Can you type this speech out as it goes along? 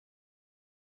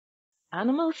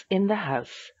Animals in the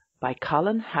House by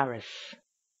Colin Harris.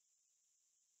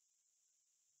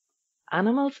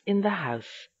 Animals in the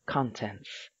House. Contents.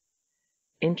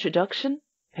 Introduction,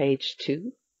 page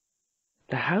 2.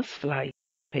 The housefly,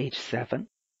 page 7.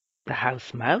 The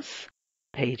house mouse,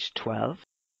 page 12.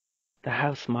 The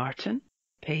house martin,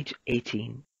 page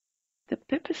 18. The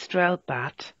pipistrelle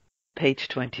bat, page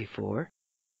 24.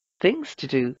 Things to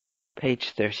do,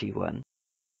 page 31.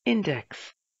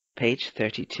 Index, page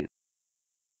 32.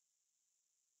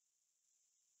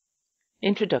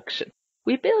 Introduction.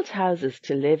 We build houses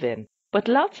to live in, but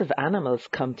lots of animals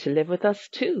come to live with us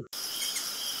too.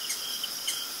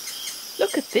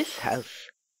 Look at this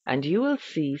house, and you will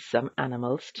see some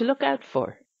animals to look out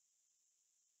for.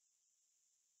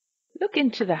 Look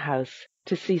into the house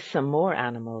to see some more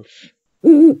animals.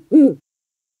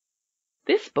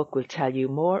 This book will tell you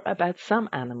more about some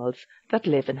animals that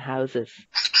live in houses.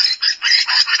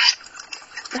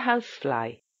 The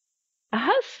housefly. A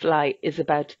housefly is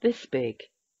about this big.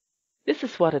 This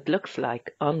is what it looks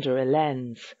like under a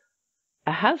lens.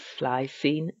 A housefly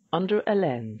seen under a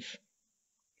lens.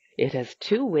 It has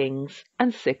 2 wings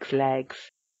and 6 legs.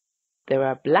 There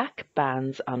are black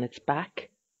bands on its back.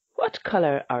 What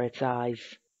colour are its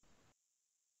eyes?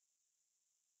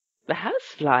 The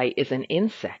housefly is an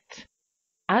insect.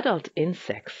 Adult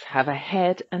insects have a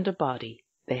head and a body.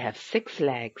 They have 6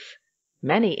 legs.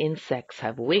 Many insects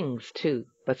have wings too,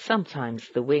 but sometimes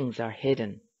the wings are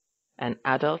hidden. An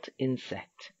adult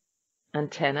insect.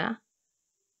 Antenna,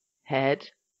 head,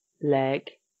 leg,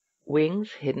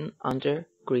 wings hidden under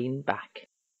green back.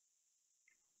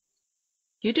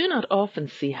 You do not often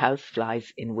see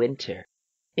houseflies in winter.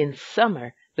 In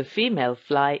summer, the female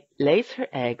fly lays her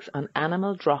eggs on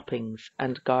animal droppings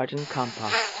and garden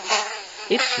compost.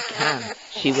 If she can,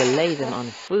 she will lay them on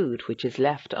food which is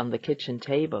left on the kitchen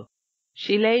table.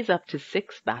 She lays up to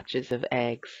 6 batches of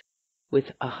eggs,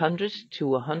 with 100 to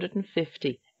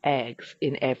 150 eggs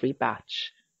in every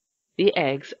batch. The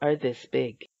eggs are this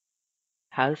big.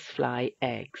 Housefly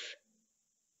eggs.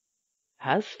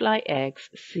 Housefly eggs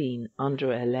seen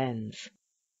under a lens.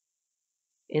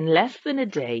 In less than a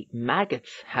day,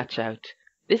 maggots hatch out.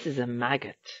 This is a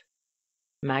maggot.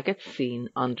 Maggots seen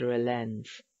under a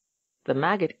lens. The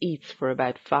maggot eats for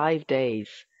about 5 days.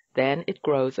 Then it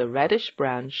grows a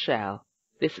reddish-brown shell.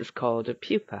 This is called a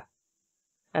pupa.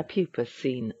 A pupa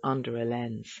seen under a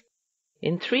lens.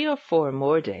 In 3 or 4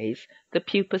 more days, the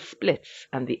pupa splits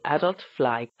and the adult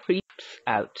fly creeps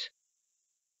out.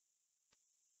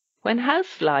 When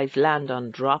houseflies land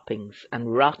on droppings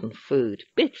and rotten food,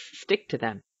 bits stick to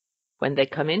them. When they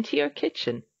come into your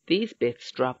kitchen, these bits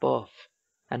drop off.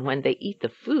 And when they eat the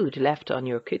food left on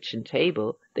your kitchen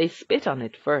table, they spit on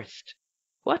it first.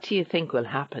 What do you think will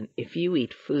happen if you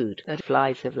eat food that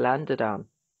flies have landed on?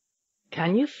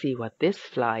 Can you see what this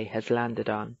fly has landed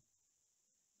on?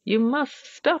 You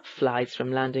must stop flies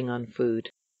from landing on food.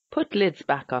 Put lids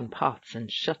back on pots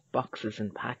and shut boxes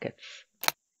and packets.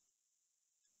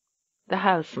 The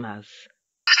house mouse.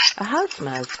 A house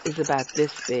mouse is about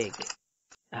this big.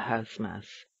 A house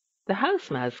mouse. The house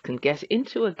mouse can get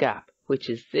into a gap which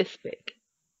is this big.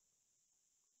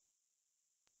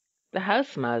 The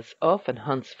house mouse often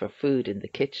hunts for food in the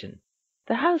kitchen.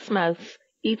 The house mouse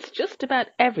eats just about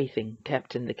everything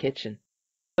kept in the kitchen,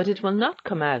 but it will not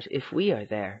come out if we are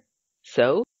there.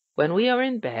 So, when we are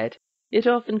in bed, it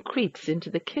often creeps into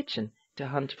the kitchen to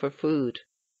hunt for food.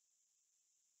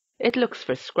 It looks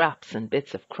for scraps and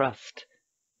bits of crust.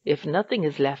 If nothing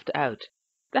is left out,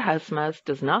 the house mouse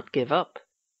does not give up.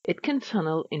 It can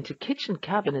tunnel into kitchen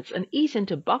cabinets and eat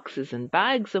into boxes and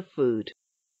bags of food.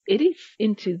 It eats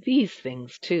into these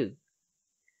things too.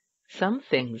 Some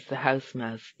things the house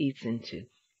mouse eats into.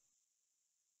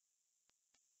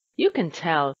 You can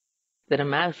tell that a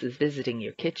mouse is visiting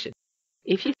your kitchen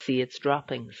if you see its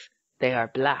droppings. They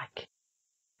are black.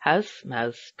 House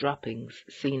mouse droppings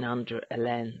seen under a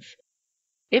lens.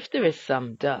 If there is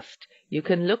some dust, you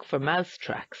can look for mouse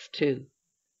tracks too.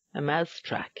 A mouse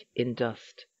track in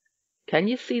dust. Can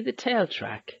you see the tail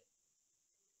track?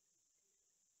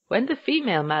 When the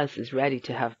female mouse is ready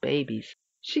to have babies,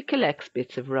 she collects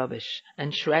bits of rubbish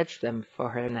and shreds them for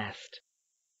her nest.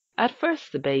 At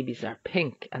first the babies are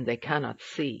pink and they cannot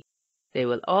see. They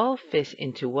will all fit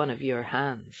into one of your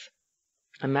hands.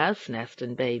 A mouse nest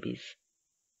and babies.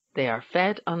 They are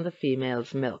fed on the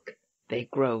female's milk. They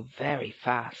grow very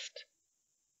fast.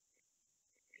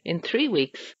 In 3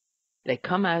 weeks, they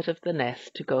come out of the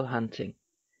nest to go hunting.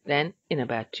 Then, in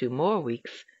about 2 more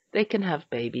weeks, they can have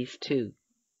babies too.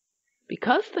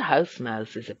 Because the house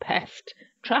mouse is a pest,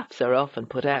 traps are often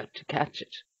put out to catch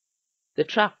it. The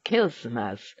trap kills the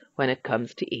mouse when it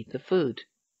comes to eat the food.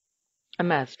 a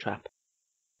mousetrap.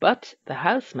 But the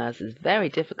house mouse is very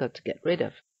difficult to get rid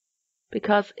of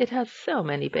because it has so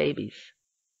many babies.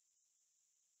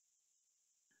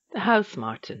 The house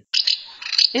martin.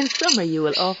 In summer you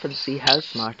will often see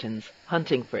house martins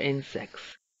hunting for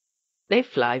insects. They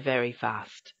fly very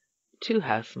fast. 2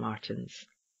 house martins.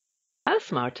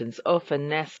 House martins often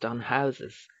nest on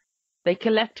houses. They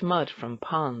collect mud from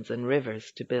ponds and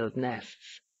rivers to build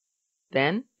nests.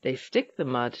 Then they stick the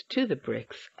mud to the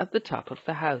bricks at the top of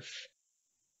the house.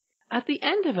 At the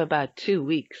end of about 2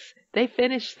 weeks, they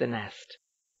finish the nest.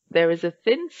 There is a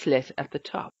thin slit at the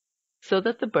top so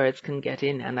that the birds can get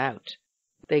in and out.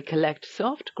 They collect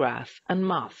soft grass and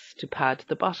moss to pad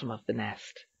the bottom of the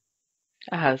nest.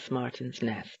 A house martin's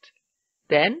nest.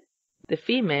 Then the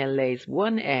female lays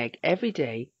 1 egg every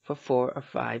day for 4 or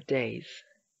 5 days.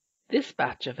 This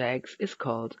batch of eggs is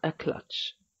called a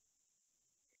clutch.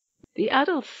 The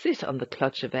adults sit on the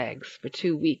clutch of eggs for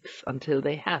 2 weeks until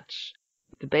they hatch.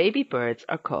 The baby birds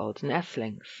are called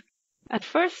nestlings. At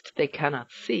first they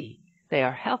cannot see. They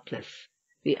are helpless.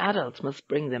 The adults must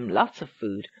bring them lots of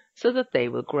food so that they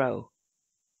will grow.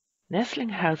 Nestling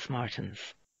house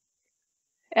martins.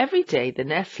 Every day the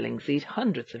nestlings eat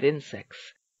hundreds of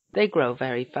insects. They grow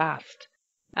very fast.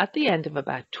 At the end of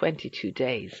about 22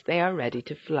 days they are ready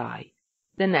to fly.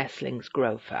 The nestlings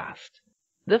grow fast.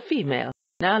 The female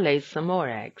now lays some more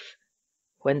eggs.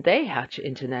 When they hatch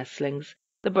into nestlings,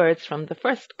 the birds from the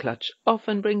first clutch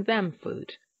often bring them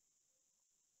food.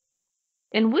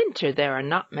 In winter there are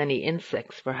not many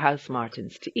insects for house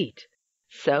martins to eat,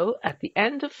 so at the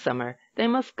end of summer they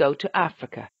must go to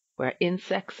Africa, where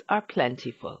insects are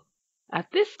plentiful.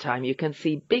 At this time you can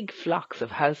see big flocks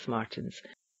of house martins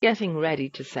getting ready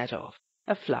to set off,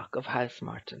 a flock of house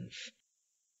martins.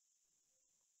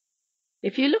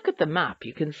 If you look at the map,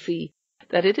 you can see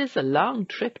that it is a long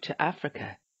trip to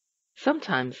Africa.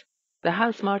 Sometimes the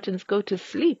house martins go to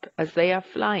sleep as they are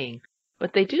flying,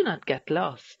 but they do not get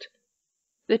lost.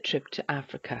 The trip to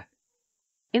Africa.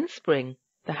 In spring,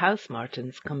 the house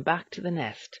martins come back to the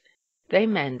nest. They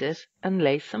mend it and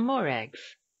lay some more eggs.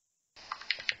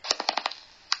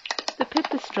 The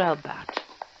pipistrelle bat.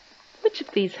 Which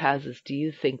of these houses do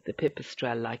you think the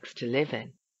pipistrelle likes to live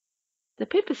in? The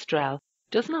pipistrelle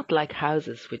does not like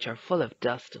houses which are full of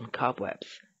dust and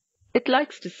cobwebs. It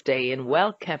likes to stay in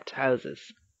well-kept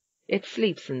houses. It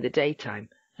sleeps in the daytime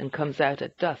and comes out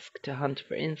at dusk to hunt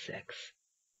for insects.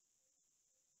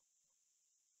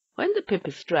 When the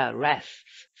pipistrelle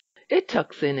rests, it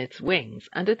tucks in its wings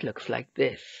and it looks like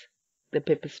this, the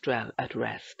pipistrelle at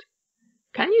rest.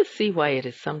 Can you see why it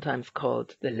is sometimes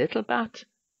called the little bat?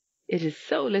 It is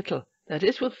so little that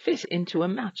it will fit into a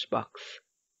matchbox.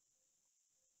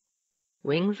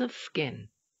 Wings of skin,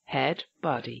 head,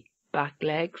 body, back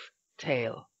legs,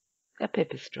 tail, a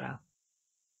pipistrelle.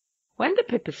 When the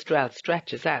pipistrelle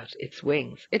stretches out its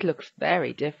wings, it looks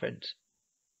very different.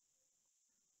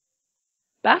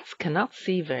 Bats cannot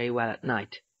see very well at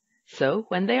night, so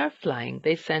when they are flying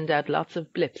they send out lots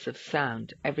of blips of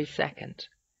sound every second.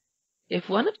 If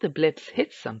one of the blips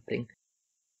hits something,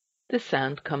 the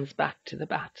sound comes back to the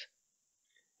bat.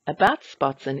 A bat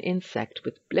spots an insect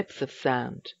with blips of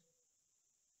sound.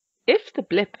 If the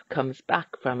blip comes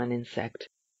back from an insect,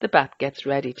 the bat gets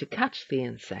ready to catch the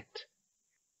insect.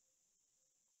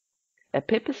 A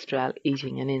pipistrelle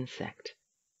eating an insect.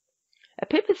 A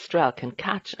pipistrelle can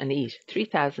catch and eat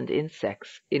 3,000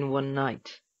 insects in one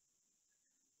night.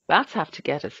 Bats have to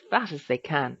get as fat as they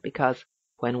can because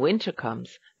when winter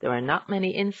comes, there are not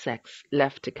many insects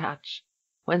left to catch.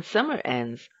 When summer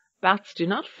ends, bats do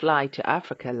not fly to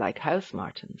Africa like house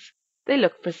martins. They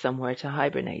look for somewhere to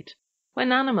hibernate.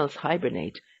 When animals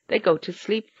hibernate, they go to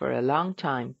sleep for a long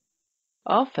time.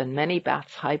 Often many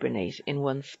bats hibernate in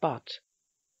one spot.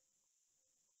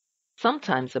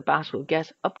 Sometimes a bat will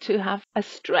get up to have a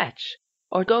stretch,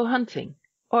 or go hunting,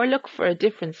 or look for a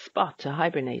different spot to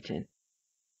hibernate in.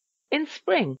 In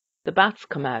spring, the bats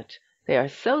come out. They are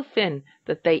so thin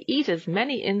that they eat as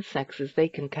many insects as they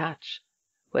can catch.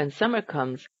 When summer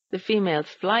comes, the females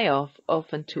fly off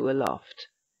often to a loft.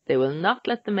 They will not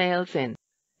let the males in.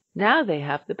 Now they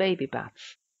have the baby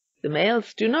bats. The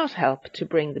males do not help to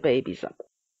bring the babies up.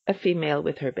 A female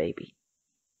with her baby.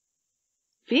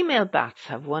 Female bats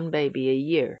have one baby a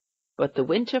year, but the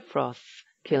winter frosts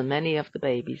kill many of the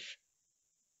babies.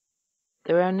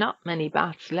 There are not many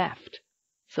bats left,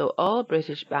 so all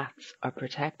British bats are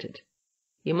protected.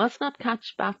 You must not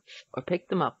catch bats or pick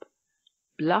them up.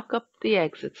 Block up the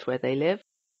exits where they live.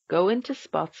 Go into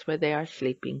spots where they are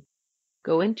sleeping.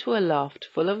 Go into a loft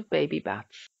full of baby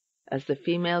bats, as the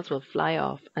females will fly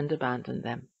off and abandon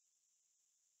them.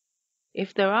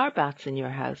 If there are bats in your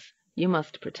house, You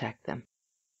must protect them.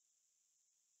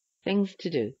 Things to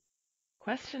do.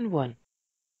 Question 1.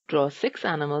 Draw 6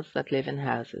 animals that live in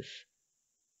houses.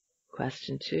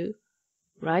 Question 2.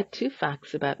 Write 2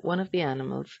 facts about one of the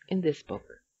animals in this book.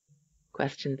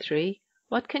 Question 3.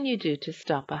 What can you do to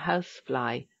stop a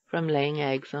housefly from laying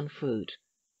eggs on food?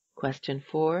 Question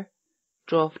 4.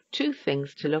 Draw 2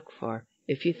 things to look for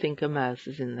if you think a mouse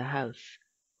is in the house.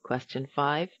 Question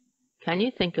 5. Can you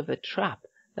think of a trap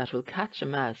that will catch a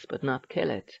mouse but not kill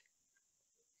it?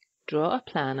 Draw a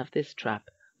plan of this trap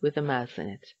with a mouse in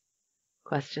it.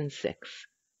 Question 6.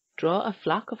 Draw a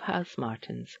flock of house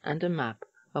martins and a map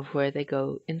of where they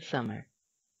go in summer.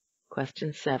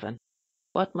 Question 7.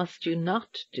 What must you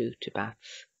not do to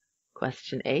bats?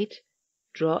 Question 8.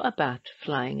 Draw a bat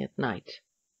flying at night.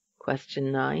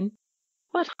 Question 9.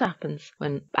 What happens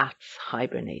when bats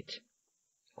hibernate?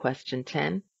 Question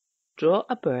 10. Draw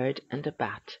a bird and a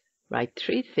bat. Write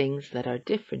 3 things that are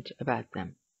different about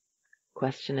them.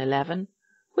 Question 11.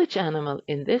 Which animal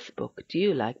in this book do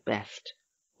you like best?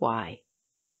 Why?